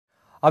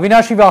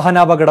അവിനാശി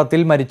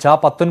വാഹനാപകടത്തിൽ മരിച്ച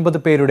 19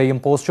 പേരുടെയും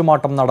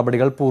പോസ്റ്റ്മോർട്ടം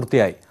നടപടികൾ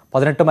പൂർത്തിയായി.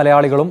 18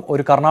 മലയാളികളും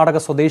ഒരു കർണാടക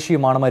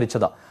സ്വദേശിയുമാണ്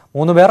മരിച്ചത്.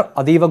 3 പേർ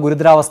അതീവ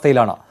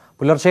ഗുരുതരാവസ്ഥയിലാണ്.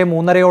 പുലർച്ചെ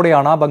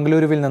 3:30യോടെയാണ്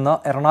ബംഗളൂരുവിൽ നിന്ന്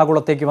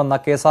എറണാകുളത്തേക്ക് വന്ന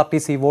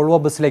KSRTC വോൾവോ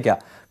ബസ്സിലേക്ക്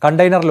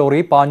കണ്ടെയ്നർ ലോറി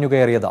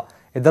പാഞ്ഞുകയറിയത്.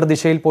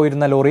 എതിർദിശയിൽ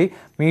പോയിരുന്ന ലോറി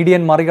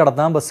മീഡിയൻ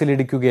മറികടന്ന്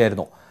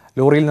ബസ്സിലിടിക്കുകയായിരുന്നു.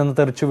 ലോറിയിൽ നിന്ന്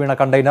തെറിച്ചു വീണ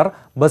കണ്ടെയ്നർ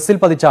ബസ്സിൽ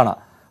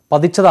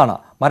പതിച്ചതാണ്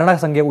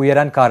മരണസംഖ്യ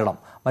ഉയരാൻ കാരണം.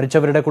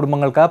 മരിച്ചവരുടെ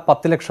കുടുംബങ്ങൾക്ക്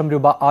 10 ലക്ഷം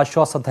രൂപ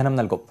ആശ്വാസധനം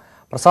നൽകും.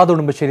 പ്രസാദ്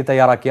ഉടുമ്പശ്ശേരി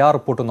തയ്യാറാക്കിയ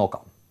റിപ്പോർട്ട്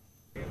നോക്കാം.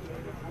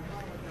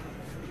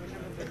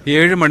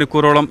 7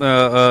 മണിക്കൂറോളം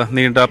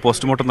നീണ്ട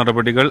പോസ്റ്റ്മോർട്ടം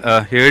നടപടികൾ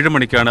 7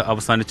 മണിക്കാണ്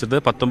അവസാനിച്ചത്.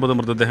 19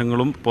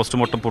 മൃതദേഹങ്ങളും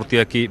പോസ്റ്റ്മോർട്ടം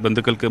പൂർത്തിയാക്കി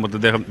ബന്ധുക്കൾക്ക്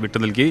മൃതദേഹം വിട്ടു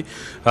നൽകി.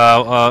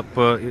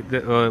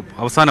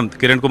 അവസാനം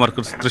കിരൺകുമാർ,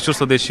 തൃശൂർ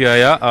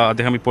സ്വദേശിയായ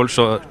അദ്ദേഹം ഇപ്പോൾ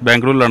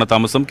ബാംഗ്ലൂരിലാണ്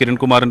താമസം.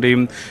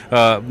 കിരൺകുമാറിൻ്റെയും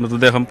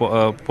മൃതദേഹം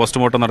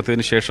പോസ്റ്റ്മോർട്ടം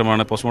നടത്തിയതിനു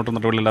ശേഷമാണ് പോസ്റ്റ്മോർട്ടം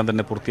നടപടികളെല്ലാം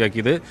തന്നെ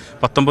പൂർത്തിയാക്കിയത്.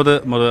 19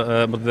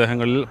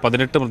 മൃതദേഹങ്ങളിൽ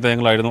 18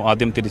 മൃതദേഹങ്ങളായിരുന്നു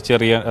ആദ്യം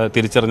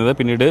തിരിച്ചറിഞ്ഞത്.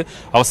 പിന്നീട്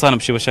അവസാനം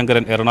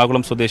ശിവശങ്കരൻ,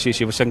 എറണാകുളം സ്വദേശി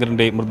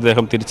ശിവശങ്കരൻ്റെ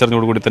മൃതദേഹം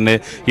തിരിച്ചറിഞ്ഞതോടുകൂടി തന്നെ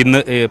ഇന്ന്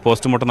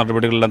പോസ്റ്റ്മോർട്ടം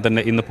നടപടികളെല്ലാം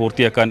തന്നെ ഇന്ന്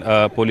പൂർത്തിയാക്കാൻ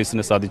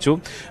പോലീസിന് സാധിച്ചു.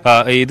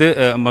 ഇത്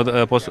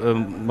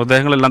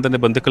മൃതദേഹങ്ങളെല്ലാം തന്നെ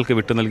ബന്ധുക്കൾക്ക്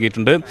വിട്ടു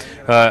നൽകിയിട്ടുണ്ട്.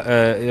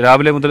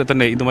 രാവിലെ മുതൽ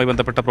തന്നെ ഇതുമായി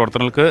ബന്ധപ്പെട്ട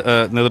പ്രവർത്തനങ്ങൾക്ക്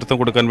നേതൃത്വം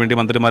കൊടുക്കാൻ വേണ്ടി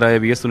മന്ത്രിമാരായ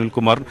VS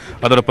സുനിൽകുമാർ,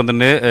 അതോടൊപ്പം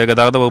തന്നെ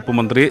ഗതാഗത വകുപ്പ്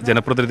മന്ത്രി,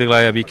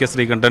 ജനപ്രതിനിധികളായ VK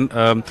ശ്രീകണ്ഠൻ,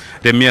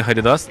 രമ്യ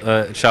ഹരിദാസ്,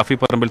 ഷാഫി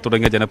പറമ്പിൽ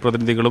തുടങ്ങിയ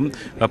ജനപ്രതിനിധികളും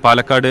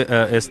പാലക്കാട്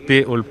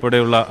SP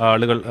ഉൾപ്പെടെയുള്ള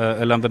ആളുകൾ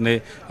എല്ലാം തന്നെ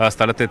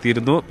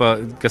സ്ഥലത്തെത്തിയിരുന്നു.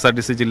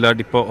 KSRTC ജില്ലാ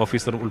ഡിപ്പോ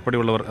ഓഫീസർ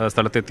ഉൾപ്പെടെയുള്ളവർ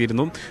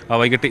സ്ഥലത്തെത്തിയിരുന്നു.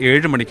 വൈകിട്ട്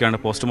 7 മണിക്കാണ്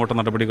പോസ്റ്റ്മോർട്ടം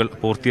നടപടികൾ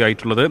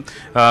പൂർത്തിയായിട്ടുള്ളത്.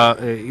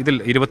 ഇതിൽ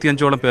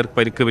 25ഓളം പേർ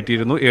പരിക്ക്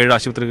പറ്റിയിരുന്നു. 7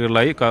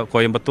 ആശുപത്രികളിലായി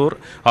കോയമ്പത്തൂർ,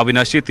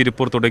 അവിനാശി,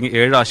 തിരുപ്പൂർ തുടങ്ങി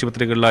 7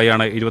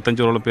 ആശുപത്രികളിലായാണ്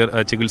 25ഓളം പേർ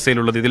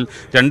ചികിത്സയിലുള്ളത്. ഇതിൽ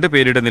 2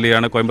 പേരുടെ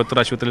നിലയാണ്, കോയമ്പത്തൂർ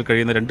ആശുപത്രിയിൽ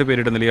കഴിയുന്ന 2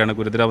 പേരുടെ നിലയാണ്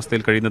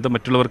ഗുരുതരാവസ്ഥയിൽ കഴിയുന്നത്.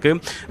 മറ്റുള്ളവർക്ക്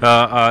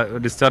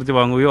ഡിസ്ചാർജ്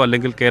വാങ്ങുകയോ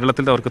അല്ലെങ്കിൽ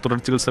കേരളത്തിൽ അവർക്ക് തുടർ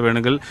ചികിത്സ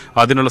വേണമെങ്കിൽ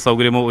അതിനുള്ള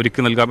സൗകര്യമോ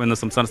ഒരുക്കി നൽകാം എന്ന്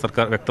സംസ്ഥാന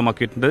സർക്കാർ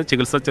വ്യക്തമാക്കിയിട്ടുണ്ട്.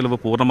 ചികിത്സാ ചെലവ്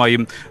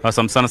പൂർണ്ണമായും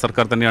സംസ്ഥാന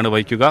സർക്കാർ തന്നെയാണ്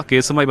വഹിക്കുക.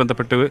 കേസുമായി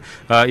ബന്ധപ്പെട്ട്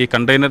ഈ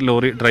കണ്ടെയ്നർ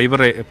ലോറി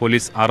ഡ്രൈവറെ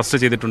പോലീസ് അറസ്റ്റ്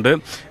ചെയ്തിട്ടുണ്ട്.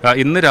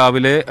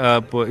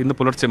 ഇന്ന്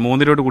പുലർച്ചെ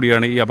 3:00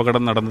 കൂടിയാണ് ഈ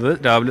അപകടം നടന്നത്.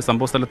 രാവിലെ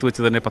സംഭവ സ്ഥലത്ത്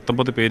വെച്ച് തന്നെ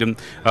 19 പേരും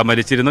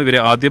മരിച്ചിരുന്നു. ഇവരെ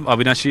ആദ്യം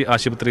അവിനാശി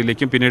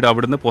ആശുപത്രിയിലേക്കും പിന്നീട്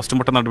അവിടുന്ന്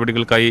പോസ്റ്റ്മോർട്ടം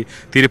നടപടികൾക്കായി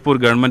തിരുപ്പൂർ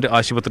ഗവൺമെന്റ്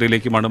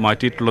ആശുപത്രിയിലേക്കുമാണ്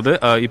മാറ്റിയിട്ടുള്ളത്.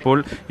 ഇപ്പോൾ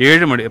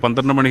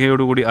 12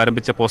 മണിയോടുകൂടി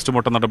ആരംഭിച്ച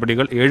പോസ്റ്റ്മോർട്ടം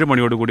നടപടികൾ 7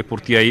 മണിയോടുകൂടി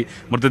പൂർത്തിയായി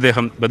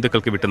മൃതദേഹം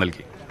ബന്ധുക്കൾക്ക് വിട്ടു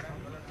നൽകി.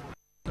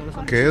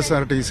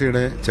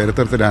 KSRTCയുടെ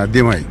ചരിത്രത്തിൽ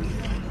ആദ്യമായി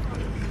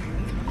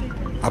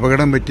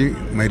അപകടം പറ്റി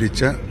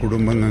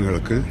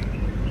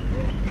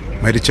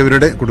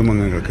മരിച്ചവരുടെ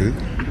കുടുംബങ്ങൾക്ക്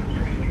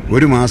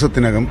 1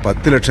 മാസത്തിനകം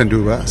 10 ലക്ഷം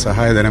രൂപ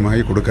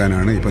സഹായധനമായി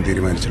കൊടുക്കാനാണ് ഇപ്പം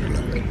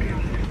തീരുമാനിച്ചിട്ടുള്ളത്.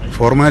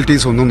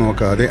 ഫോർമാലിറ്റീസ് ഒന്നും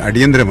നോക്കാതെ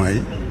അടിയന്തരമായി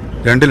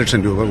 2 ലക്ഷം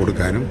രൂപ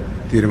കൊടുക്കാനും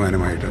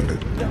തീരുമാനമായിട്ടുണ്ട്.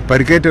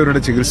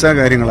 പരിക്കേറ്റവരുടെ ചികിത്സാ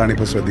കാര്യങ്ങളാണ്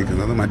ഇപ്പോൾ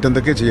ശ്രദ്ധിക്കുന്നത്.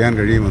 മറ്റെന്തൊക്കെ ചെയ്യാൻ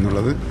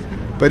കഴിയുമെന്നുള്ളത്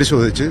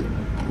പരിശോധിച്ച്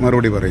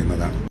മറുപടി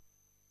പറയുന്നതാണ്.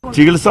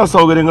 ചികിത്സാ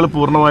സൗകര്യങ്ങൾ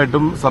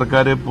പൂർണ്ണമായിട്ടും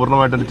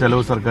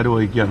ചെലവ് സർക്കാർ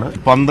വഹിക്കുകയാണ്.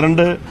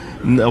 12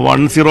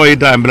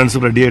 108 ആംബുലൻസ്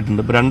റെഡി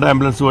ആയിട്ടുണ്ട്. 2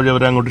 ആംബുലൻസ് വഴി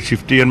അവരെ അങ്ങോട്ട്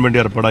ഷിഫ്റ്റ് ചെയ്യാൻ വേണ്ടി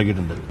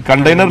ഏർപ്പാടാക്കിയിട്ടുണ്ട്.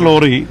 കണ്ടെയ്നർ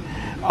ലോറി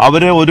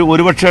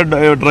ഒരുപക്ഷെ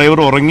ഡ്രൈവർ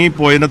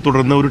ഉറങ്ങിപ്പോയതിനെ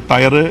തുടർന്ന് ഒരു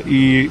ടയർ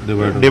ഈ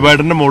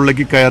ഡിവൈഡറിന്റെ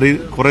മുകളിലേക്ക് കയറി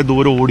കുറെ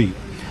ദൂരം ഓടി.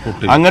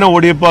 അങ്ങനെ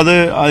ഓടിയപ്പോൾ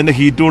അതിന്റെ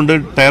ഹീറ്റ് കൊണ്ട്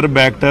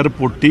ബാക്ക് ടയർ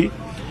പൊട്ടി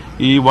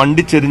ഈ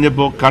വണ്ടി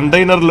ചെരിഞ്ഞപ്പോൾ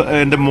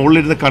കണ്ടെയ്നറിന്റെ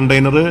മുകളിലിരുന്ന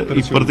കണ്ടെയ്നർ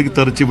ഇപ്പുറത്തേക്ക്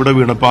തെറിച്ച് ഇവിടെ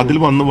വീണപ്പോൾ അതിൽ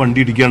വന്ന്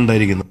വണ്ടി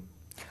ഇടിക്കാനുണ്ടായിരിക്കുന്നു.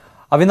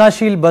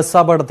 അവിനാശിയിൽ ബസ്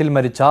അപകടത്തിൽ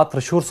മരിച്ച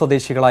തൃശൂർ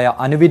സ്വദേശികളായ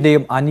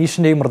അനുവിന്റെയും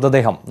അനീഷിന്റെയും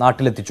മൃതദേഹം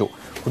നാട്ടിലെത്തിച്ചു.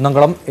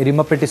 കുന്നംകുളം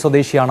എരിമപ്പെട്ടി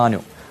സ്വദേശിയാണ്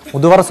അനു,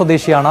 മുതുവറ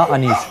സ്വദേശിയാണ്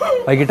അനീഷ്.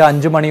 വൈകിട്ട്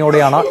 5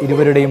 മണിയോടെയാണ്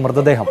ഇരുവരുടെയും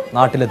മൃതദേഹം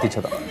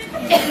നാട്ടിലെത്തിച്ചത്.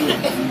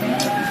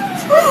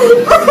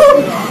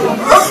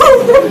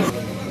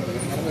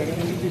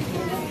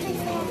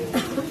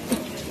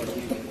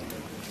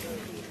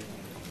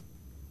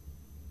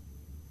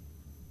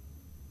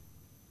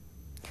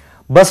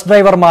 ബസ്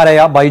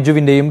ഡ്രൈവർമാരായ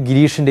ബൈജുവിന്റെയും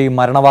ഗിരീഷിന്റെയും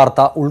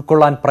മരണവാർത്ത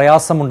ഉൾക്കൊള്ളാൻ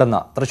പ്രയാസമുണ്ടെന്ന്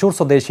തൃശൂർ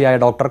സ്വദേശിയായ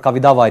ഡോക്ടർ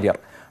കവിത വാര്യർ.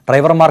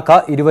 ഡ്രൈവർമാർക്ക്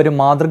ഇരുവരും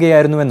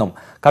മാതൃകയായിരുന്നുവെന്നും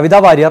കവിത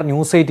വാര്യർ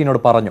ന്യൂസ് 18നോട്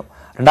പറഞ്ഞു.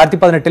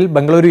 2018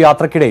 ബംഗളൂരു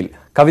യാത്രക്കിടയിൽ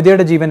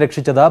കവിതയുടെ ജീവൻ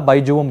രക്ഷിച്ചത്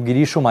ബൈജുവും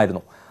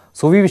ഗിരീഷുമായിരുന്നു.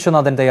 സുവി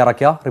വിശ്വനാഥൻ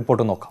തയ്യാറാക്കിയ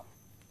റിപ്പോർട്ട് നോക്കാം.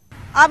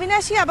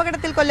 അവിനാശി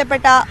അപകടത്തിൽ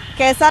കൊല്ലപ്പെട്ട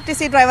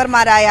KSRTC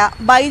ഡ്രൈവർമാരായ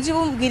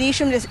ബൈജുവും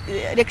ഗിരീഷും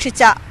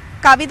രക്ഷിച്ച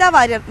കവിത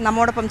വാര്യർ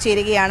നമ്മോടൊപ്പം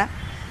ചേരുകയാണ്.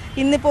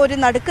 ഇന്നിപ്പോൾ ഒരു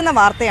നടുക്കുന്ന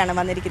വാർത്തയാണ്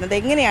വന്നിരിക്കുന്നത്.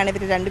 എങ്ങനെയാണ്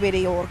ഇവർ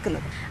രണ്ടുപേരെയും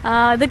ഓർക്കുന്നത്?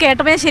 ഇത്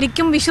കേട്ടപ്പോൾ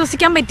ശരിക്കും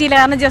വിശ്വസിക്കാൻ പറ്റിയില്ല.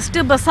 കാരണം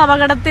ജസ്റ്റ് ബസ്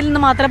അപകടത്തിൽ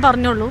നിന്ന് മാത്രമേ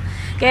പറഞ്ഞുള്ളൂ.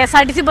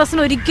 KSRTC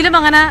ബസ്സിന് ഒരിക്കലും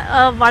അങ്ങനെ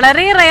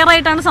വളരെ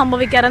റെയറായിട്ടാണ്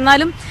സംഭവിക്കാറ്.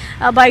 എന്നാലും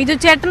ബൈജു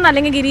ചേട്ടൻ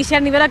അല്ലെങ്കിൽ ഗിരീഷ്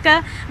ചേട്ടൻ ഇവരൊക്കെ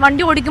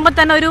വണ്ടി ഓടിക്കുമ്പോൾ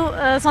തന്നെ ഒരു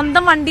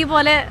സ്വന്തം വണ്ടി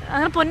പോലെ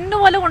അങ്ങനെ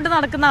പൊന്നുപോലെ കൊണ്ട്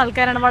നടക്കുന്ന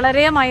ആൾക്കാരാണ്.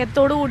 വളരെ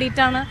മയത്തോട്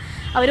കൂടിയിട്ടാണ്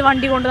അവർ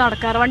വണ്ടി കൊണ്ട്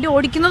നടക്കാറ്. വണ്ടി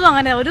ഓടിക്കുന്നതും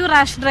അങ്ങനെ ഒരു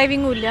റാഷ്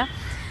ഡ്രൈവിങ്ങും ഇല്ല.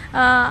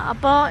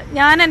 അപ്പോൾ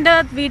ഞാൻ എൻ്റെ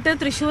വീട്ടിൽ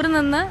തൃശ്ശൂരിൽ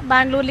നിന്ന്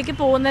ബാംഗ്ലൂരിലേക്ക്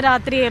പോകുന്ന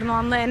രാത്രിയായിരുന്നു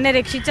അന്ന് എന്നെ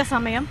രക്ഷിച്ച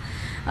സമയം.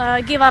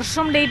 എനിക്ക്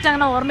വർഷം ഡേറ്റ്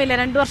അങ്ങനെ ഓർമ്മയില്ല,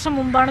 2 വർഷം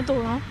മുമ്പാണ്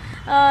തോന്നുന്നു.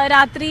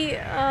 രാത്രി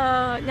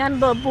ഞാൻ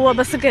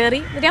ബസ്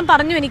കയറി. ഞാൻ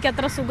പറഞ്ഞു എനിക്ക്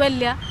അത്ര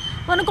സുഖമില്ല,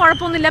 പറഞ്ഞു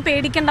കുഴപ്പമൊന്നുമില്ല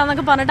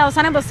പേടിക്കണ്ടെന്നൊക്കെ പറഞ്ഞിട്ട്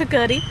അവസാനം ബസ്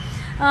കയറി.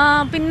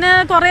 പിന്നെ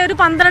കുറേ ഒരു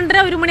 12:30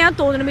 1 മണിയാ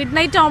തോന്നുന്നു. മിഡ്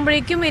നൈറ്റ്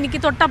ആകുമ്പോഴേക്കും എനിക്ക്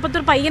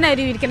തൊട്ടപ്പുറത്തൊരു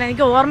പയ്യനായിരുന്നു ഇരിക്കുന്നത്.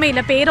 എനിക്ക്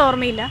ഓർമ്മയില്ല, പേര്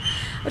ഓർമ്മയില്ല,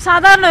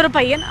 സാധാരണ ഒരു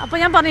പയ്യൻ. അപ്പോൾ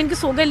ഞാൻ പറഞ്ഞു എനിക്ക്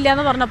സുഖമില്ല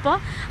എന്ന് പറഞ്ഞപ്പോൾ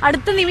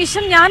അടുത്ത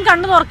നിമിഷം ഞാൻ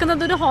കണ്ണു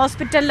തുറക്കുന്നത് ഒരു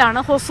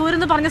ഹോസ്പിറ്റലിലാണ്, ഹൊസൂർ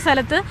എന്ന് പറഞ്ഞ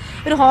സ്ഥലത്ത്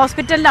ഒരു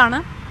ഹോസ്പിറ്റലിലാണ്.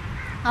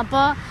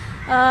 അപ്പോൾ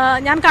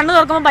ഞാൻ കണ്ണു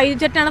തുറക്കുമ്പോൾ ബൈജു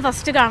ചേട്ടനാണ്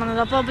ഫസ്റ്റ് കാണുന്നത്.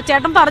 അപ്പോൾ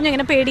ചേട്ടൻ പറഞ്ഞു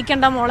ഇങ്ങനെ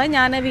പേടിക്കേണ്ട മോളെ,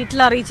 ഞാൻ വീട്ടിൽ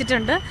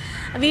അറിയിച്ചിട്ടുണ്ട്.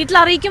 വീട്ടിൽ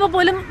അറിയിക്കുമ്പോൾ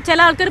പോലും ചില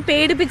ആൾക്കാർ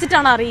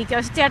പേടിപ്പിച്ചിട്ടാണ് അറിയിക്കുക.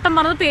 പക്ഷെ ചേട്ടൻ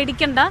പറഞ്ഞത്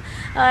പേടിക്കണ്ട,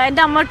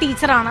 എൻ്റെ അമ്മ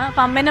ടീച്ചറാണ്.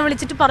 അപ്പം അമ്മേനെ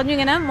വിളിച്ചിട്ട് പറഞ്ഞു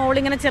ഇങ്ങനെ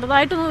മോളിങ്ങനെ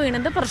ചെറുതായിട്ടൊന്നും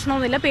വീണുണ്ട്,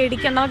 പ്രശ്നമൊന്നുമില്ല,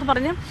 പേടിക്കണ്ട എന്നൊക്കെ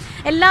പറഞ്ഞ്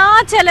എല്ലാ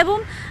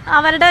ചിലവും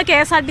അവരുടെ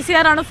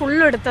KSRTCക്കാരാണ്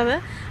ഫുള്ളും എടുത്തത്.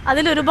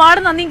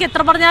 അതിലൊരുപാട് നന്ദി, എനിക്ക്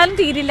എത്ര പറഞ്ഞാലും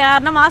തീരില്ല.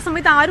 കാരണം ആ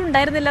സമയത്ത് ആരും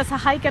ഉണ്ടായിരുന്നില്ല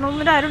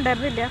സഹായിക്കാനൊന്നും, ആരും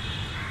ഉണ്ടായിരുന്നില്ല.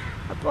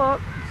 അപ്പോൾ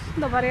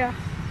എന്താ പറയുക,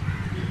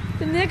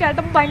 പിന്നെ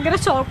കേട്ടപ്പോൾ ഭയങ്കര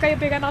ഷോക്കായി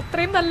പോയി. കാരണം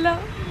അത്രയും നല്ല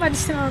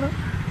മനുഷ്യനാണ്.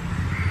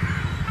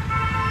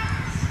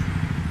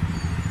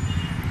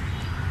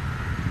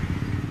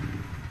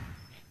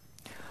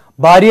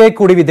 ഭാര്യയെ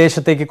കൂടി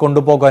വിദേശത്തേക്ക്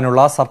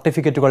കൊണ്ടുപോകാനുള്ള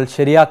സർട്ടിഫിക്കറ്റുകൾ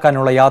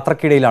ശരിയാക്കാനുള്ള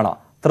യാത്രക്കിടയിലാണ്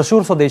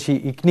തൃശൂർ സ്വദേശി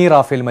ഇഗ്നി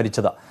റാഫേൽ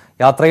മരിച്ചത്.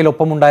 യാത്രയിൽ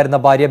ഒപ്പമുണ്ടായിരുന്ന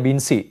ഭാര്യ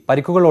ബിൻസി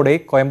പരിക്കുകളോടെ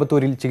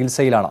കോയമ്പത്തൂരിൽ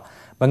ചികിത്സയിലാണ്.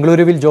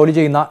 ബംഗളൂരുവിൽ ജോലി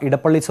ചെയ്യുന്ന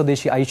ഇടപ്പള്ളി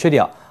സ്വദേശി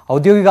ഐശ്വര്യ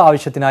ഔദ്യോഗിക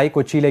ആവശ്യത്തിനായി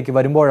കൊച്ചിയിലേക്ക്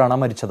വരുമ്പോഴാണ്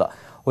മരിച്ചത്.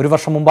 1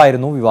 വർഷം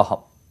മുമ്പായിരുന്നു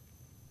വിവാഹം.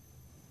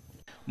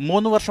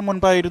 3 വർഷം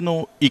മുൻപായിരുന്നു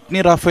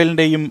ഇഗ്നി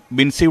റാഫേലിന്റെയും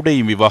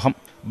ബിൻസിയുടെയും വിവാഹം.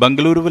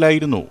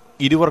 ബംഗളൂരുവിലായിരുന്നു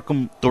ഇരുവർക്കും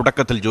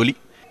തുടക്കത്തിൽ ജോലി.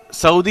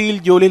 സൗദിയിൽ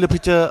ജോലി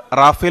ലഭിച്ച്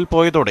റാഫേൽ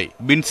പോയതോടെ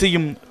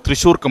ബിൻസിയും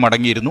തൃശൂർക്ക്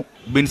മടങ്ങിയിരുന്നു.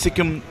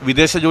 ബിൻസിക്കും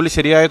വിദേശ ജോലി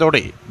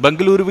ശരിയായതോടെ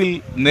ബംഗളൂരുവിൽ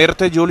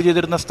നേരത്തെ ജോലി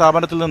ചെയ്തിരുന്ന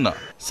സ്ഥാപനത്തിൽ നിന്ന്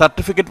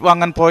സർട്ടിഫിക്കറ്റ്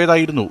വാങ്ങാൻ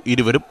പോയതായിരുന്നു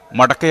ഇരുവരും.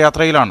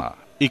 മടക്കയാത്രയിലാണ്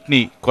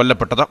ഇഗ്നി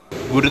കൊല്ലപ്പെട്ടത്.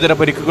 ഗുരുതര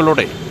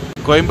പരിക്കുകളോടെ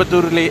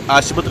കോയമ്പത്തൂരിലെ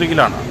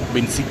ആശുപത്രിയിലാണ്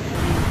ബിൻസി.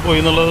 പോയി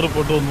എന്നുള്ള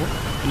റിപ്പോർട്ട് വന്നു.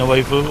 പിന്നെ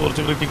വൈഫ്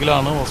കുറച്ച്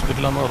ക്രിട്ടിക്കലാണ്,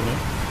 ഹോസ്പിറ്റലാണെന്ന് പറഞ്ഞു.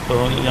 അപ്പോൾ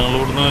ഞങ്ങൾ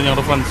ഇവിടുന്ന്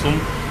ഞങ്ങളുടെ ഫ്രണ്ട്സും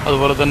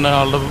അതുപോലെ തന്നെ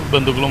ആളുടെ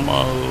ബന്ധുക്കളും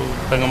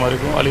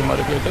പെങ്ങന്മാർക്കും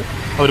അലിയന്മാരൊക്കെ ആയിട്ട്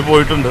അവർ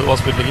പോയിട്ടുണ്ട്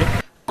ഹോസ്പിറ്റലിൽ.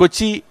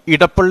 കൊച്ചി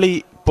ഇടപ്പള്ളി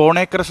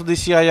പോണേക്കര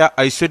സ്വദേശിയായ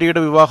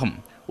ഐശ്വര്യയുടെ വിവാഹം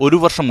 1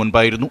 വർഷം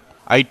മുൻപായിരുന്നു.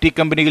 IT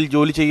കമ്പനിയിൽ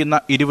ജോലി ചെയ്യുന്ന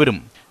ഇരുവരും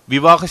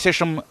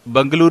വിവാഹശേഷം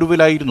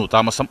ബംഗളൂരുവിലായിരുന്നു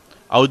താമസം.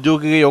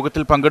 ഔദ്യോഗിക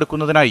യോഗത്തിൽ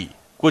പങ്കെടുക്കുന്നതിനായി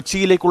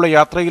കൊച്ചിയിലേക്കുള്ള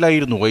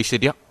യാത്രയിലായിരുന്നു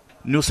ഐശ്വര്യ.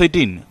 ന്യൂസ്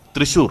 18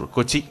 തൃശൂർ,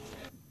 കൊച്ചി.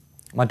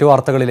 മറ്റു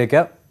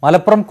വാർത്തകളിലേക്ക്.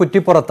 മലപ്പുറം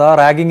കുറ്റിപ്പുറത്ത്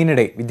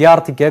റാഗിങ്ങിനിടെ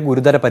വിദ്യാർത്ഥിക്ക്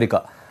ഗുരുതര പരിക്ക്.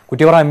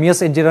 കുറ്റിപ്പുറം MES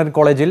എഞ്ചിനീയറിംഗ്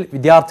കോളേജിൽ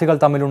വിദ്യാർത്ഥികൾ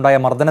തമ്മിലുണ്ടായ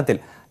മർദ്ദനത്തിൽ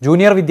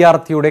ജൂനിയർ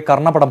വിദ്യാർത്ഥിയുടെ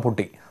കർണപടം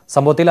പൊട്ടി.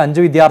 സംഭവത്തിൽ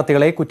 5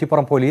 വിദ്യാർത്ഥികളെ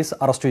കുറ്റിപ്പുറം പോലീസ്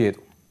അറസ്റ്റ് ചെയ്തു.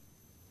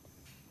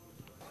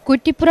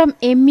 കുറ്റിപ്പുറം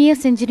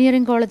MES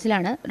എഞ്ചിനീയറിംഗ്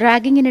കോളേജിലാണ്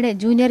റാഗിങ്ങിനിടെ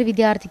ജൂനിയർ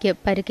വിദ്യാർത്ഥിക്ക്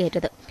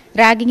പരിക്കേറ്റത്.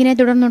 റാഗിങ്ങിനെ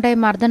തുടർന്നുണ്ടായ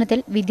മർദ്ദനത്തിൽ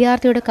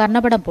വിദ്യാർത്ഥിയുടെ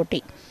കർണപടം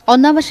പൊട്ടി.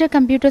 1ാം വർഷ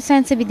കമ്പ്യൂട്ടർ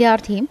സയൻസ്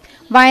വിദ്യാർത്ഥിയും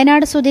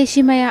വയനാട്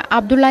സ്വദേശിയുമായ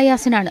അബ്ദുള്ള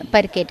യാസിനാണ്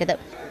പരിക്കേറ്റത്.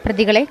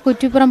 പ്രതികളെ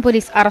കുറ്റിപ്പുറം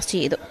പോലീസ് അറസ്റ്റ്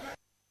ചെയ്തു.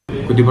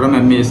 കുറ്റിപ്പുറം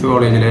MES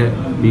കോളേജിലെ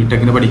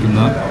BTechന്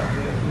പഠിക്കുന്ന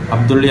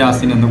അബ്ദുൾ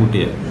യാസിൻ എന്ന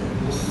കുട്ടിയെ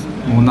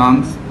 3ാം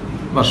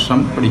വർഷം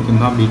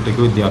പഠിക്കുന്ന BTech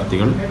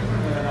വിദ്യാർത്ഥികൾ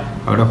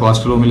അവിടെ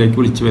ഹോസ്റ്റൽ റൂമിലേക്ക്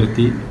വിളിച്ചു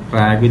വരുത്തി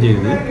റാഗ്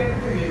ചെയ്ത്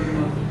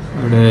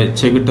അവിടെ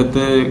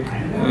ചെകിട്ടത്ത്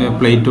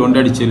പ്ലേറ്റ് കൊണ്ട്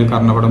അടിച്ചതിൽ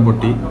കർണപടം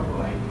പൊട്ടി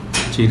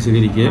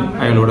ചികിത്സയിലിരിക്കെ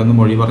അയാളോടൊന്ന്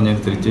മൊഴി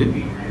പറഞ്ഞനുസരിച്ച്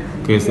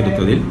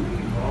കേസെടുത്തതിൽ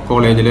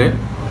കോളേജിലെ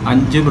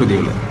 5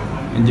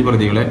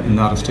 പ്രതികളെ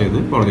ഇന്ന് അറസ്റ്റ് ചെയ്ത്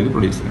കോടതിയിൽ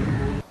പ്രൊഡ്യൂസ് ചെയ്തു.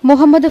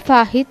 മുഹമ്മദ്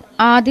ഫാഹിദ്,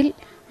 ആദിൽ,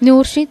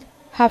 നൂർഷിദ്,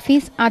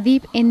 ഹഫീസ്,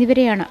 അദീബ്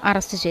എന്നിവരെയാണ്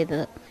അറസ്റ്റ്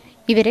ചെയ്തത്.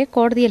 ഇവരെ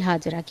കോടതിയിൽ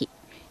ഹാജരാക്കി.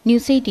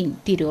 ന്യൂസ് 18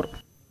 തിരൂർ.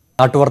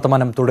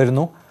 നാട്ടുവർത്തമാനം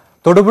തുടരുന്നു.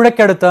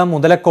 തൊടുപുഴയ്ക്കടുത്ത്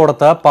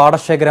മുതലക്കോടത്ത്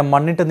പാടശേഖരം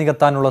മണ്ണിട്ട്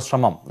നികത്താനുള്ള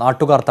ശ്രമം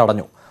നാട്ടുകാർ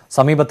തടഞ്ഞു.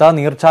 സമീപത്ത്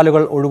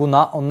നീർച്ചാലുകൾ ഒഴുകുന്ന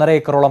 1.5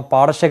 ഏക്കറോളം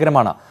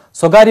പാടശേഖരമാണ്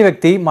സ്വകാര്യ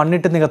വ്യക്തി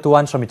മണ്ണിട്ട്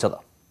നികത്തുവാൻ ശ്രമിച്ചത്.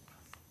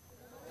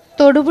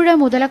 തൊടുപുഴ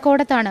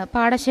മുതലക്കോടത്താണ്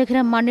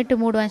പാടശേഖരം മണ്ണിട്ട്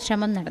മൂടുവാൻ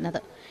ശ്രമം നടന്നത്.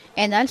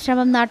 എന്നാൽ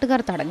ശ്രമം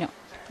നാട്ടുകാർ തടഞ്ഞു.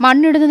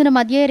 മണ്ണിടുന്നതിന്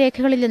മതിയായ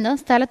രേഖകളില്ലെന്ന്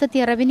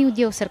സ്ഥലത്തെത്തിയ റവന്യൂ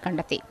ഉദ്യോഗസ്ഥർ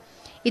കണ്ടെത്തി.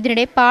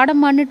 ഇതിനിടെ പാടം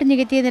മണ്ണിട്ട്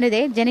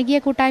നികത്തിയതിനെതിരെ ജനകീയ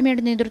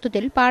കൂട്ടായ്മയുടെ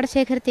നേതൃത്വത്തിൽ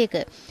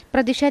പാടശേഖരത്തേക്ക്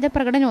പ്രതിഷേധ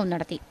പ്രകടനവും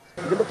നടത്തി.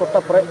 ഇതിന്റെ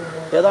തൊട്ടപ്പുറം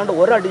ഏതാണ്ട്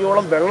 1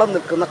 അടിയോളം വെള്ളം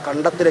നിൽക്കുന്ന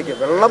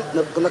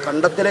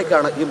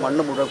കണ്ടത്തിലേക്കാണ് ഈ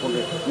മണ്ണ് മുഴുവൻ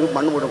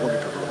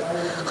കൊണ്ടിട്ടുള്ളത്.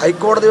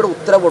 ഹൈക്കോടതിയുടെ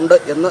ഉത്തരവുണ്ട്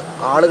എന്ന്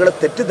ആളുകളെ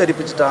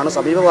തെറ്റിദ്ധരിപ്പിച്ചിട്ടാണ്,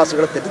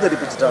 സമീപവാസികളെ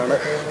തെറ്റിദ്ധരിപ്പിച്ചിട്ടാണ്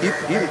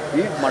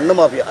ഈ മണ്ണ്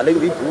മാഫിയ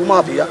അല്ലെങ്കിൽ ഈ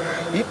ഭൂമാഫിയ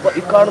ഈ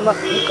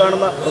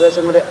കാണുന്ന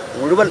പ്രദേശങ്ങളുടെ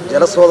മുഴുവൻ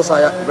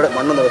ജലസ്രോതസ്സായ ഇവിടെ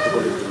മണ്ണ്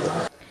നികത്തിക്കൊണ്ടിരിക്കുന്നത്.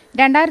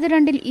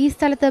 2002 ഈ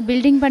സ്ഥലത്ത്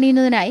ബിൽഡിംഗ്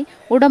പണിയുന്നതിനായി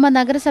ഉടമ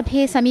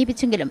നഗരസഭയെ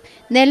സമീപിച്ചെങ്കിലും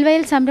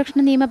നെൽവയൽ സംരക്ഷണ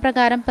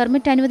നിയമപ്രകാരം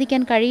പെർമിറ്റ്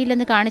അനുവദിക്കാൻ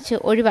കഴിയില്ലെന്ന് കാണിച്ച്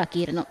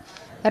ഒഴിവാക്കിയിരുന്നു.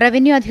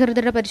 റവന്യൂ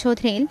അധികൃതരുടെ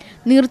പരിശോധനയിൽ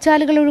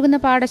നീർച്ചാലുകൾ ഒഴുകുന്ന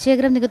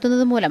പാടശേഖരം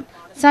നികത്തുന്നത് മൂലം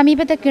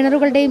സമീപത്തെ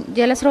കിണറുകളുടെയും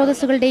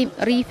ജലസ്രോതസ്സുകളുടെയും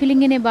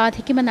റീഫില്ലിംഗിനെ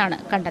ബാധിക്കുമെന്നാണ്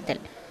കണ്ടെത്തൽ.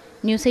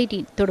 ന്യൂസ്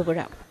 18 തൊടുപുഴ.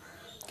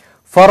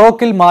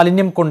 ഫറോക്കിൽ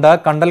മാലിന്യം കൊണ്ട്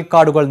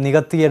കണ്ടൽക്കാടുകൾ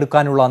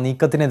നികത്തിയെടുക്കാനുള്ള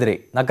നീക്കത്തിനെതിരെ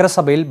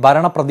നഗരസഭയിൽ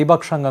ഭരണ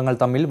പ്രതിപക്ഷാംഗങ്ങൾ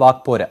തമ്മിൽ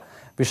വാക്പോര്.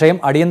 വിഷയം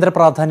അടിയന്തര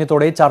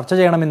പ്രാധാന്യത്തോടെ ചർച്ച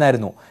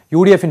ചെയ്യണമെന്നായിരുന്നു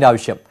UDFന്റെ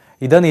ആവശ്യം.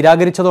 ഇത്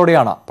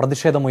നിരാകരിച്ചതോടെയാണ്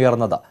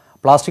പ്രതിഷേധമുയർന്നത്.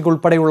 പ്ലാസ്റ്റിക്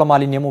ഉൾപ്പെടെയുള്ള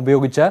മാലിന്യം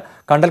ഉപയോഗിച്ച്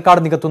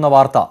കണ്ടൽക്കാട് നികത്തുന്ന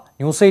വാർത്ത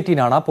ന്യൂസ്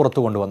 18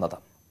 പുറത്തുകൊണ്ടുവന്നത്.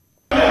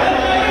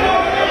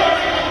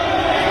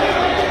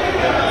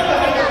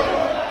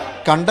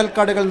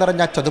 കണ്ടൽക്കാടുകൾ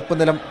നിറഞ്ഞ ചതുപ്പ്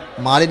നിലം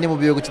മാലിന്യം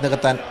ഉപയോഗിച്ച്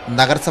നികത്താൻ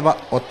നഗരസഭ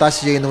ഒത്താശ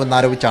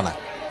ചെയ്യുന്നുവെന്നാരോപിച്ചാണ്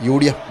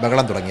UDF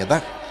ബഹളം തുടങ്ങിയത്.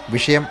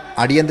 വിഷയം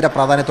അടിയന്തര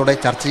പ്രാധാന്യത്തോടെ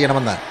ചർച്ച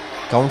ചെയ്യണമെന്ന്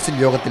കൗൺസിൽ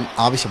യോഗത്തിൽ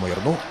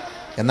ആവശ്യമുയർന്നു.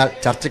 എന്നാൽ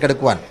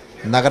ചർച്ചയ്ക്കെടുക്കുവാൻ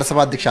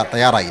നഗരസഭാ അധ്യക്ഷ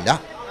തയ്യാറായില്ല.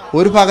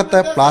 ഒരു ഭാഗത്ത്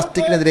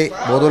പ്ലാസ്റ്റിക്കിനെതിരെ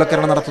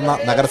ബോധവൽക്കരണം നടത്തുന്ന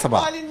നഗരസഭ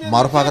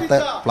മറുഭാഗത്ത്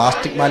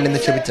പ്ലാസ്റ്റിക് മാലിന്യം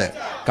നിക്ഷേപിച്ച്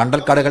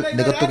കണ്ടൽക്കാടുകൾ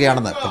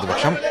നികത്തുകയാണെന്ന്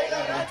പ്രതിപക്ഷം.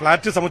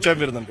 ഫ്ളാറ്റ് സമുച്ചയം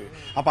വരുന്നുണ്ട്.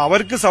 അപ്പോൾ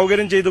അവർക്ക്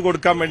സൗകര്യം ചെയ്തു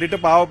കൊടുക്കാൻ വേണ്ടിയിട്ട്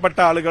പാവപ്പെട്ട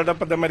ആളുകളുടെ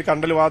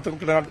കണ്ടൽ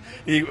ഭാഗത്ത്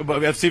ഈ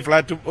FC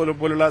ഫ്ളാറ്റ്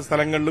പോലുള്ള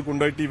സ്ഥലങ്ങളിൽ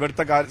കൊണ്ടുപോയിട്ട്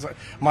ഇവിടുത്തെ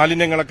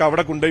മാലിന്യങ്ങളൊക്കെ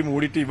അവിടെ കൊണ്ടുപോയി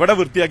മൂടിയിട്ട് ഇവിടെ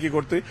വൃത്തിയാക്കി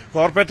കൊടുത്ത്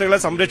കോർപ്പറേറ്റുകളെ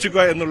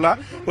സംരക്ഷിക്കുക എന്നുള്ള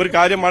ഒരു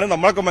കാര്യമാണ്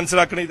നമ്മളൊക്കെ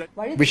മനസ്സിലാക്കുന്നത്.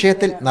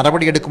 വിഷയത്തിൽ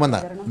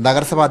നടപടിയെടുക്കുമെന്ന്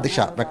നഗരസഭാ അധ്യക്ഷ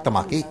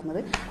വ്യക്തമാക്കി.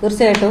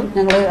 തീർച്ചയായിട്ടും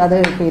ഞങ്ങൾ അത്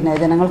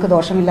ജനങ്ങൾക്ക്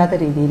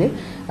ദോഷമില്ലാത്ത രീതിയിൽ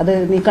അത്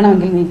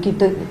നീക്കണമെങ്കിൽ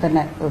നീക്കിയിട്ട്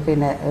തന്നെ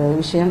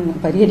വിഷയം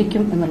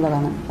പരിഹരിക്കും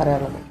എന്നുള്ളതാണ്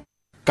പറയാനുള്ളത്.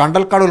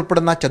 കണ്ടൽക്കാട്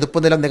ഉൾപ്പെടുന്ന ചതുപ്പ്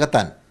നിലം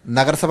നികത്താൻ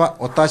നഗരസഭ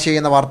ഒത്താശ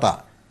ചെയ്യുന്ന വാർത്ത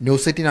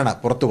ന്യൂസ് 18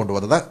 പുറത്തു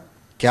കൊണ്ടുവന്നത്.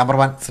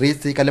 Cameraman Shri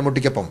C.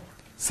 കല്ലുമുട്ടിക്കൊപ്പം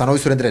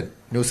Sanoj Surendran,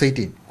 news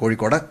 18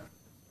 Kozhikode.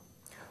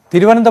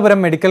 Thiruvananthapuram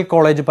medical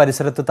college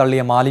പരിസരത്ത്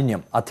തള്ളിയ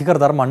മാലിന്യം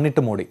അധികൃതർ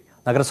മണ്ണിട്ട് മൂടി.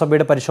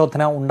 നഗരസഭയുടെ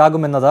പരിശോധന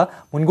ഉണ്ടാകുമെന്നത്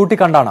മുൻകൂട്ടി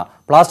കണ്ടാണ്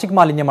പ്ലാസ്റ്റിക്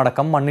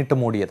മാലിന്യമടക്കം മണ്ണിട്ട്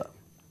മൂടിയത്.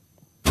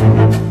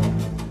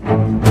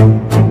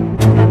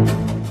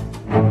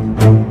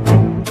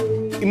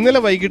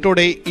 ഇന്നലെ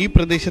വൈകിട്ടോടെ ഈ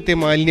പ്രദേശത്തെ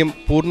മാലിന്യം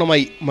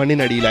പൂർണ്ണമായി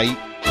മണ്ണിനടിയിലായി.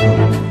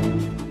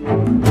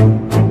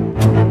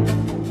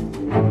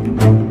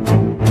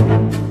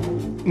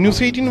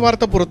 ന്യൂസ് 18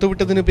 വാർത്ത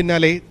പുറത്തുവിട്ടതിന്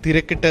പിന്നാലെ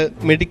തിരക്കിട്ട്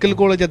മെഡിക്കൽ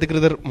കോളേജ്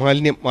അധികൃതർ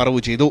മാലിന്യം മറവു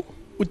ചെയ്തു.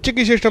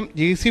 ഉച്ചയ്ക്ക് ശേഷം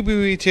JCB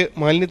ഉപയോഗിച്ച്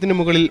മാലിന്യത്തിന്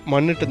മുകളിൽ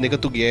മണ്ണിട്ട്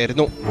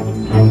നികത്തുകയായിരുന്നു.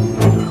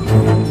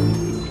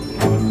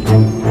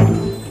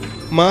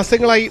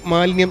 മാസങ്ങളായി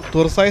മാലിന്യം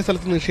തുറസായ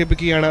സ്ഥലത്ത്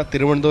നിക്ഷേപിക്കുകയാണ്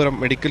തിരുവനന്തപുരം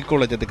മെഡിക്കൽ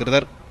കോളേജ്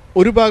അധികൃതർ.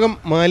 ഒരു ഭാഗം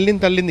മാലിന്യം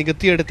തള്ളി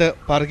നികത്തിയെടുത്ത്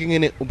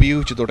പാർക്കിങ്ങിന്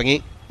ഉപയോഗിച്ചു തുടങ്ങി.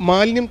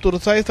 മാലിന്യം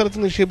തുറസായ സ്ഥലത്ത്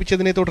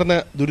നിക്ഷേപിച്ചതിനെ തുടർന്ന്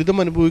ദുരിതം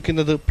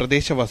അനുഭവിക്കുന്നത്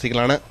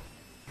പ്രദേശവാസികളാണ്.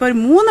 ഇപ്പോൾ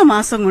 3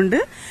 മാസം കൊണ്ട്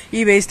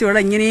ഈ വേസ്റ്റ്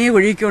വെള്ളം ഇങ്ങനെ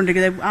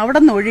ഒഴുകിക്കൊണ്ടിരിക്കുന്നത്. അവിടെ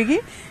നിന്ന് ഒഴുകി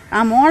ആ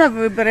മോളെ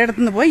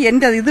പെരയിടത്തുനിന്ന് പോയി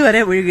എൻ്റെ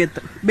ഇതുവരെ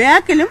ഒഴുകിയെത്തും.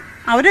 ബാക്കിലും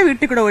അവരുടെ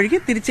വീട്ടിൽ കൂടെ ഒഴുകി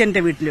തിരിച്ച്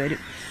എൻ്റെ വീട്ടിൽ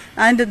വരും.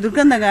 അതിന്റെ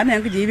ദുർഗന്ധം കാരണം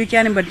ഞങ്ങൾക്ക്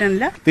ജീവിക്കാനും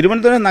പറ്റുന്നില്ല.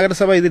 തിരുവനന്തപുരം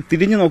നഗരസഭ ഇത്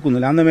തിരിഞ്ഞു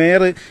നോക്കുന്നില്ല. അന്ന്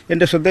മേയർ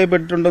എന്റെ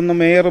ശ്രദ്ധയിൽപ്പെട്ടിട്ടുണ്ടെന്ന്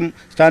മേയറും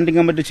സ്റ്റാൻഡിംഗ്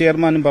കമ്മിറ്റി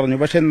ചെയർമാനും പറഞ്ഞു.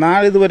 പക്ഷേ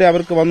നാളിതുവരെ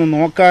അവർക്ക് വന്ന്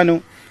നോക്കാനോ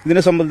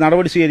ഇതിനെ സംബന്ധിച്ച്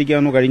നടപടി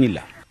സ്വീകരിക്കാനോ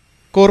കഴിഞ്ഞില്ല.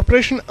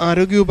 കോർപ്പറേഷൻ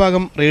ആരോഗ്യ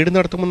വിഭാഗം റെയ്ഡ്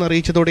നടത്തുമെന്ന്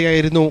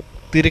അറിയിച്ചതോടെയായിരുന്നു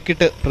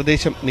തിരക്കിട്ട്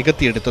പ്രദേശം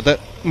നികത്തിയെടുത്തത്.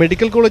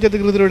 മെഡിക്കൽ കോളേജ്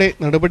അധികൃതരുടെ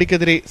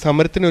നടപടിക്കെതിരെ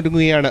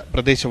സമരത്തിനൊരുങ്ങുകയാണ്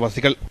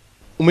പ്രദേശവാസികൾ.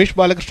 ഉമേഷ്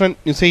ബാലകൃഷ്ണൻ,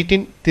 ന്യൂസ്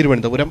 18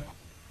 തിരുവനന്തപുരം.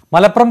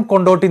 മലപ്പുറം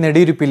കൊണ്ടോട്ടി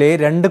നെടിയിരുപ്പിലെ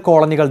 2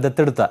 കോളനികൾ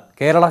ദത്തെടുത്ത്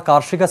കേരള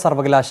കാർഷിക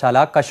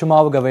സർവകലാശാല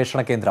കശുമാവ്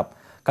ഗവേഷണ കേന്ദ്രം.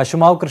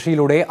 കശുമാവ്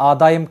കൃഷിയിലൂടെ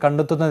ആദായം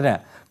കണ്ടെത്തുന്നതിന്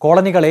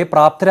കോളനികളെ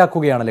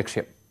പ്രാപ്തരാക്കുകയാണ്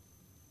ലക്ഷ്യം.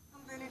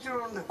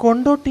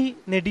 കൊണ്ടോട്ടി,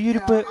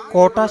 നെടിയിരുപ്പ്,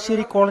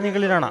 കോട്ടാശ്ശേരി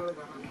കോളനികളിലാണ്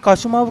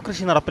കശുമാവ്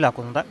കൃഷി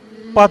നടപ്പിലാക്കുന്നത്.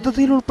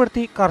 പദ്ധതിയിൽ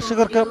ഉൾപ്പെടുത്തി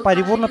കർഷകർക്ക്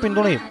പരിപൂർണ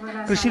പിന്തുണയും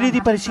കൃഷിരീതി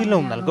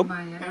പരിശീലനവും നൽകും.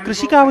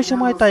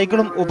 കൃഷിക്കാവശ്യമായ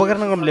തൈകളും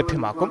ഉപകരണങ്ങളും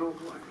ലഭ്യമാക്കും.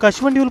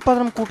 കശുവണ്ടി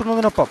ഉൽപ്പാദനം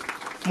കൂട്ടുന്നതിനൊപ്പം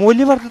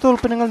മൂല്യവർദ്ധിത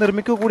ഉൽപ്പന്നങ്ങൾ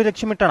നിർമ്മിക്കുക കൂടി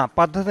ലക്ഷ്യമിട്ടാണ്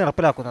പദ്ധതി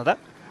നടപ്പിലാക്കുന്നത്.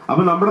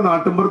 അപ്പോൾ നമ്മുടെ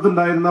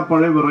നാട്ടിൻപുറത്തുണ്ടായിരുന്ന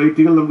പഴയ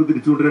വെറൈറ്റികൾ നമുക്ക്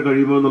തിരിച്ചുകൊണ്ടുവരാൻ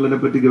കഴിയുമോ എന്നുള്ളതിനെ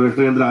പറ്റി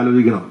ഗവേഷണ കേന്ദ്രം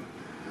ആലോചിക്കണം.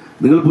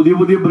 നിങ്ങൾ പുതിയ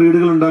പുതിയ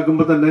ബ്രീഡുകൾ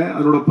ഉണ്ടാക്കുമ്പോൾ തന്നെ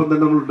അതിനോടൊപ്പം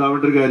തന്നെ നമ്മൾ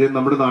ഉണ്ടാവേണ്ട ഒരു കാര്യം,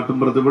 നമ്മുടെ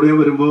നാട്ടിൻപുറത്ത് ഇവിടെ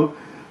വരുമ്പോൾ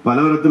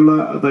പലതരത്തിലുള്ള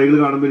തൈകൾ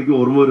കാണുമ്പോൾ എനിക്ക്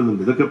ഓർമ്മ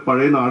വരുന്നുണ്ട്. ഇതൊക്കെ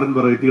പഴയ നാടൻ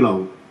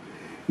വെറൈറ്റികളാവും.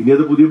 ഇനി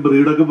അത് പുതിയ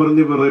ബ്രീഡൊക്കെ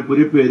പറഞ്ഞ്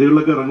പുതിയ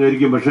പേരുകളൊക്കെ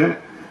ഇറങ്ങായിരിക്കും. പക്ഷേ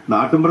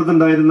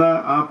നാട്ടിൻപുറത്തുണ്ടായിരുന്ന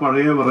ആ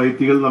പഴയ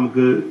വെറൈറ്റികൾ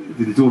നമുക്ക്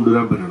തിരിച്ചു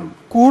കൊണ്ടുവരാൻ പറ്റണം.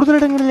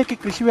 കൂടുതലിടങ്ങളിലേക്ക്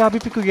കൃഷി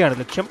വ്യാപിപ്പിക്കുകയാണ്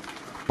ലക്ഷ്യം.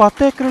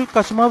 10 ഏക്കറിൽ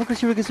കശുമാവ്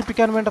കൃഷി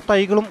വികസിപ്പിക്കാൻ വേണ്ട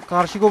തൈകളും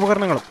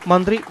കാർഷികോപകരണങ്ങളും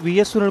മന്ത്രി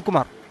VS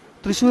സുനിൽകുമാർ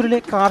തൃശൂരിലെ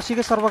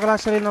കാർഷിക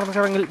സർവകലാശാലയിൽ നടന്ന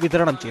ചടങ്ങിൽ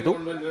വിതരണം ചെയ്തു.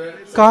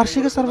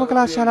 കാർഷിക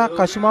സർവകലാശാല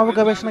കശുമാവ്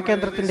ഗവേഷണ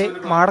കേന്ദ്രത്തിന്റെ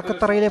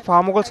മാടക്കത്തറയിലെ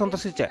ഫാമുകൾ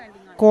സന്ദർശിച്ച്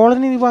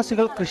കോളനി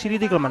നിവാസികൾ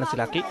കൃഷിരീതികൾ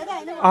മനസ്സിലാക്കി.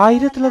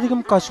 1000-ലധികം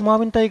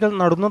കശുമാവിൻ തൈകൾ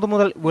നടുന്നത്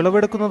മുതൽ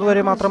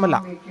വിളവെടുക്കുന്നതുവരെ മാത്രമല്ല,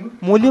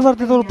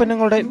 മൂല്യവർദ്ധിത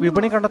ഉൽപ്പന്നങ്ങളുടെ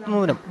വിപണി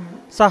കണ്ടെത്തുന്നതിനും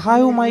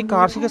സഹായവുമായി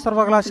കാർഷിക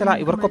സർവകലാശാല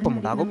ഇവർക്കൊപ്പം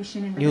ഉണ്ടാകും.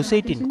 ന്യൂസ്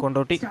 18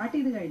 കൊണ്ടോട്ടി.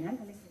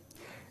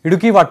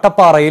 ഇടുക്കി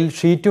വട്ടപ്പാറയിൽ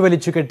ഷീറ്റ്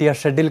വലിച്ചു കെട്ടിയ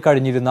ഷെഡിൽ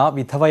കഴിഞ്ഞിരുന്ന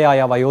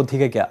വിധവയായ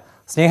വയോധികയ്ക്ക്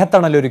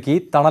സ്നേഹത്തണലൊരുക്കി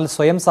തണൽ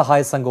സ്വയം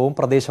സഹായ സംഘവും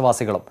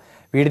പ്രദേശവാസികളും.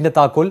 വീടിന്റെ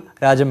താക്കോൽ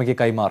രാജമ്മയ്ക്ക്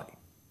കൈമാറി.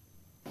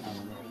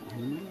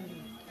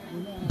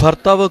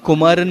 ഭർത്താവ്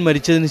കുമാരൻ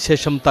മരിച്ചതിന്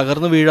ശേഷം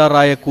തകർന്നു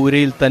വീഴാറായ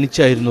കൂരയിൽ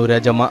തനിച്ചായിരുന്നു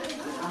രാജമ്മ.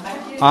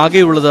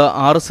 ആകെയുള്ളത്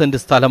 6 സെന്റ്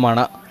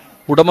സ്ഥലമാണ്.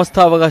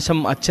 ഉടമസ്ഥാവകാശം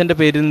അച്ഛൻ്റെ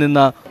പേരിൽ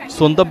നിന്ന്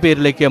സ്വന്തം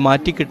പേരിലേക്ക്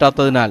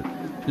മാറ്റിക്കിട്ടാത്തതിനാൽ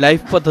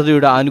ലൈഫ്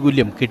പദ്ധതിയുടെ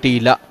ആനുകൂല്യം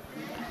കിട്ടിയില്ല.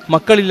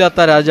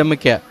 മക്കളില്ലാത്ത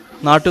രാജമ്മയ്ക്ക്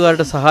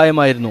നാട്ടുകാരുടെ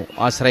സഹായമായിരുന്നു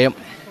ആശ്രയം.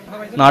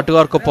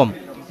 നാട്ടുകാർക്കൊപ്പം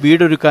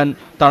വീടൊരുക്കാൻ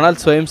തണൽ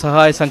സ്വയം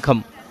സഹായ സംഘം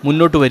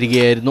മുന്നോട്ട്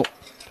വരികയായിരുന്നു.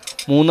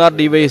 മൂന്നാർ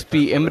DYSP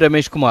M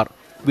രമേഷ് കുമാർ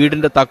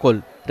വീടിന്റെ താക്കോൽ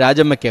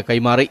രാജമ്മയ്ക്ക്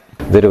കൈമാറി.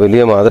 ഇതൊരു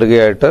വലിയ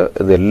മാതൃകയായിട്ട്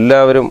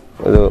ഇതെല്ലാവരും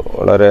ഇത്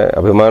വളരെ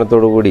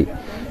അഭിമാനത്തോടു കൂടി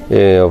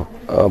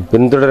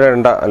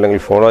പിന്തുടരേണ്ട അല്ലെങ്കിൽ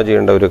ഫോളോ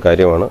ചെയ്യേണ്ട ഒരു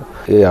കാര്യമാണ്.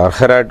 ഈ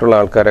അർഹരായിട്ടുള്ള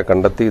ആൾക്കാരെ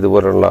കണ്ടെത്തി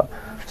ഇതുപോലുള്ള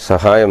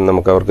സഹായം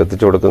നമുക്ക് അവർക്ക്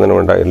എത്തിച്ചു കൊടുക്കുന്നതിന്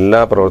വേണ്ട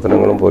എല്ലാ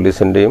പ്രവർത്തനങ്ങളും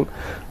പോലീസിൻ്റെയും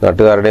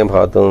നാട്ടുകാരുടെയും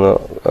ഭാഗത്തു നിന്ന്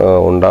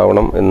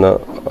ഉണ്ടാവണം എന്ന്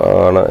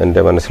ആണ്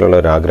എൻ്റെ മനസ്സിലുള്ള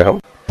ഒരു ആഗ്രഹം.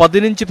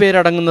 15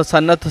 പേരടങ്ങുന്ന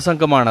സന്നദ്ധ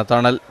സംഘമാണ്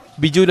തണൽ.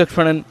 ബിജു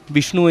ലക്ഷ്മണൻ,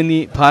 വിഷ്ണു എന്നീ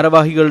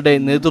ഭാരവാഹികളുടെ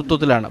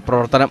നേതൃത്വത്തിലാണ്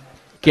പ്രവർത്തനം.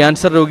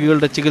 ക്യാൻസർ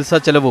രോഗികളുടെ ചികിത്സാ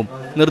ചെലവും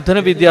നിർധന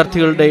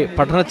വിദ്യാർത്ഥികളുടെ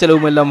പഠന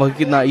ചെലവുമെല്ലാം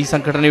വഹിക്കുന്ന ഈ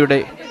സംഘടനയുടെ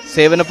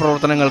സേവന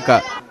പ്രവർത്തനങ്ങൾക്ക്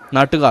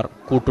നാട്ടുകാർ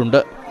കൂട്ടുണ്ട്.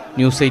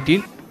 ന്യൂസ് 18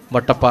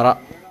 വട്ടപ്പാറ.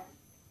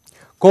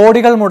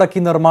 കോടികൾ മുടക്കി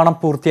നിർമ്മാണം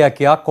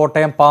പൂർത്തിയാക്കിയ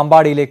കോട്ടയം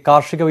പാമ്പാടിയിലെ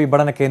കാർഷിക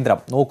വിപണന കേന്ദ്രം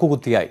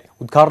നോക്കുകുത്തിയായി.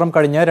 ഉദ്ഘാടനം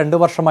കഴിഞ്ഞ് 2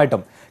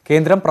 വർഷമായിട്ടും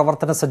കേന്ദ്രം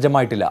പ്രവർത്തന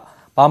സജ്ജമായിട്ടില്ല.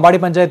 പാമ്പാടി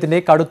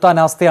പഞ്ചായത്തിന്റെ കടുത്ത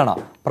അനാസ്ഥയാണ്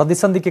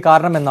പ്രതിസന്ധിക്ക്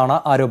കാരണമെന്നാണ്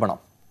ആരോപണം.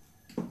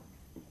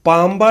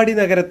 പാമ്പാടി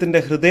നഗരത്തിന്റെ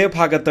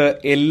ഹൃദയഭാഗത്ത്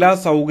എല്ലാ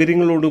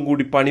സൗകര്യങ്ങളോടും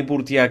കൂടി പണി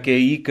പൂർത്തിയാക്കിയ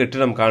ഈ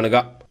കെട്ടിടം കാണുക.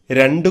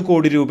 2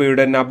 കോടി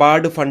രൂപയുടെ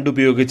നബാർഡ് ഫണ്ട്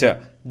ഉപയോഗിച്ച്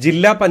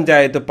ജില്ലാ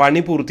പഞ്ചായത്ത്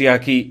പണി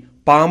പൂർത്തിയാക്കി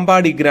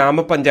പാമ്പാടി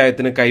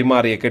ഗ്രാമപഞ്ചായത്തിന്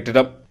കൈമാറിയ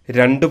കെട്ടിടം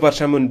 2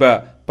 വർഷം മുൻപ്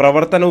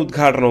പ്രവർത്തന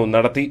ഉദ്ഘാടനവും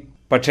നടത്തി.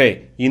 പക്ഷേ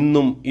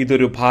ഇന്നും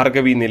ഇതൊരു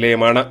ഭാർഗവി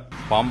നിലയമാണ്.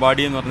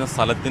 പാമ്പാടി എന്ന് പറഞ്ഞ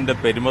സ്ഥലത്തിന്റെ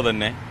പെരുമ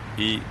തന്നെ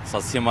ഈ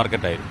സസ്യ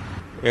മാർക്കറ്റായിരുന്നു.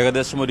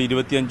 ഏകദേശം ഒരു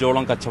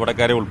 25ഓളം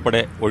കച്ചവടക്കാരെ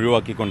ഉൾപ്പെടെ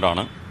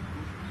ഒഴിവാക്കിക്കൊണ്ടാണ്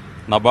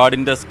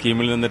നബാർഡിന്റെ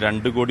സ്കീമിൽ നിന്ന്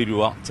 2 കോടി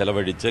രൂപ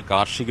ചെലവഴിച്ച്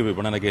കാർഷിക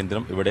വിപണന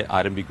കേന്ദ്രം ഇവിടെ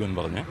ആരംഭിക്കുമെന്ന്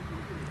പറഞ്ഞ്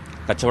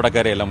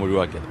കച്ചവടക്കാരെ എല്ലാം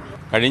ഒഴിവാക്കിയത്.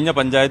 കഴിഞ്ഞ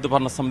പഞ്ചായത്ത്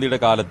ഭരണസമിതിയുടെ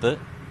കാലത്ത്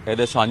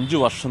ഏകദേശം 5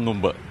 വർഷം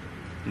മുമ്പ്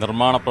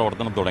നിർമ്മാണ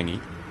പ്രവർത്തനം തുടങ്ങി.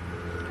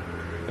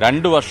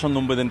 2 വർഷം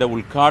മുമ്പ് ഇതിൻ്റെ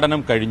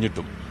ഉദ്ഘാടനം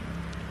കഴിഞ്ഞിട്ടും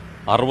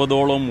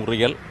 60ഓളം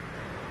മുറികൾ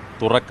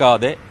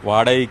തുറക്കാതെ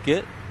വാടകയ്ക്ക്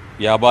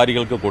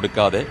വ്യാപാരികൾക്ക്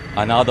കൊടുക്കാതെ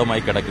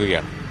അനാഥമായി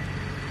കിടക്കുകയാണ്.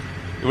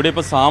 ഇവിടെ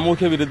ഇപ്പോൾ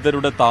സാമൂഹ്യ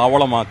വിരുദ്ധരുടെ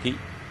താവളമാക്കി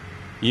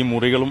ഈ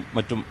മുറികളും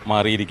മറ്റും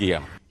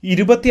മാറിയിരിക്കുകയാണ്.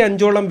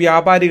 25ഓളം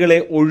വ്യാപാരികളെ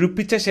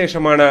ഒഴിപ്പിച്ച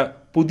ശേഷമാണ്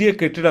പുതിയ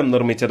കെട്ടിടം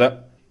നിർമ്മിച്ചത്.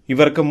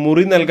 ഇവർക്ക്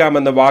മുറി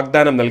നൽകാമെന്ന്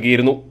വാഗ്ദാനം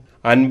നൽകിയിരുന്നു.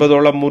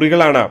 50ഓളം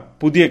മുറികളാണ്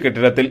പുതിയ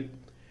കെട്ടിടത്തിൽ.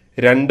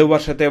 2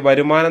 വർഷത്തെ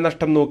വരുമാന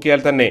നഷ്ടം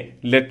നോക്കിയാൽ തന്നെ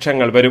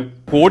ലക്ഷങ്ങൾ വരും.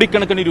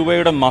 കോടിക്കണക്കിന്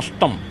രൂപയുടെ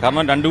നഷ്ടം.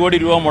 കാരണം 2 കോടി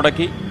രൂപ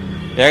മുടക്കി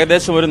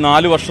ഏകദേശം ഒരു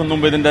 4 വർഷം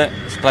മുമ്പ് ഇതിന്റെ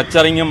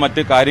സ്ട്രക്ചറിങ്ങും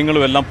മറ്റ്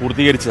കാര്യങ്ങളും എല്ലാം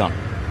പൂർത്തീകരിച്ചതാണ്.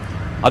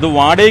 അത്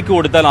വാടകയ്ക്ക്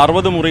കൊടുത്താൽ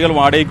 60 മുറികൾ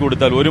വാടകയ്ക്ക്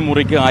കൊടുത്താൽ ഒരു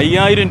മുറിക്ക്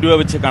 5000 രൂപ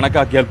വെച്ച്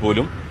കണക്കാക്കിയാൽ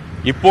പോലും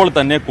ഇപ്പോൾ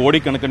തന്നെ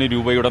കോടിക്കണക്കിന്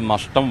രൂപയുടെ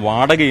നഷ്ടം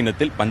വാടക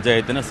ഇനത്തിൽ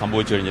പഞ്ചായത്തിന്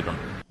സംഭവിച്ചു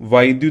കഴിഞ്ഞിട്ടുണ്ട്.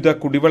 വൈദ്യുത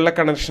കുടിവെള്ള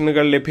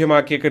കണക്ഷനുകൾ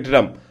ലഭ്യമാക്കിയ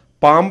കെട്ടിടം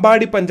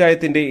പാമ്പാടി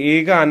പഞ്ചായത്തിന്റെ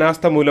ഏക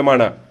അനാസ്ഥ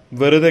മൂലമാണ്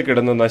വെറുതെ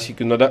കിടന്ന്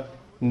നശിക്കുന്നത്.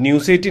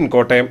 ന്യൂസ് 18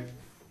 കോട്ടയം.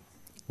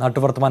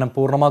 നാട്ടുവർത്തമാനം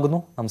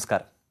പൂർണ്ണമാകുന്നു.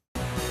 നമസ്കാരം.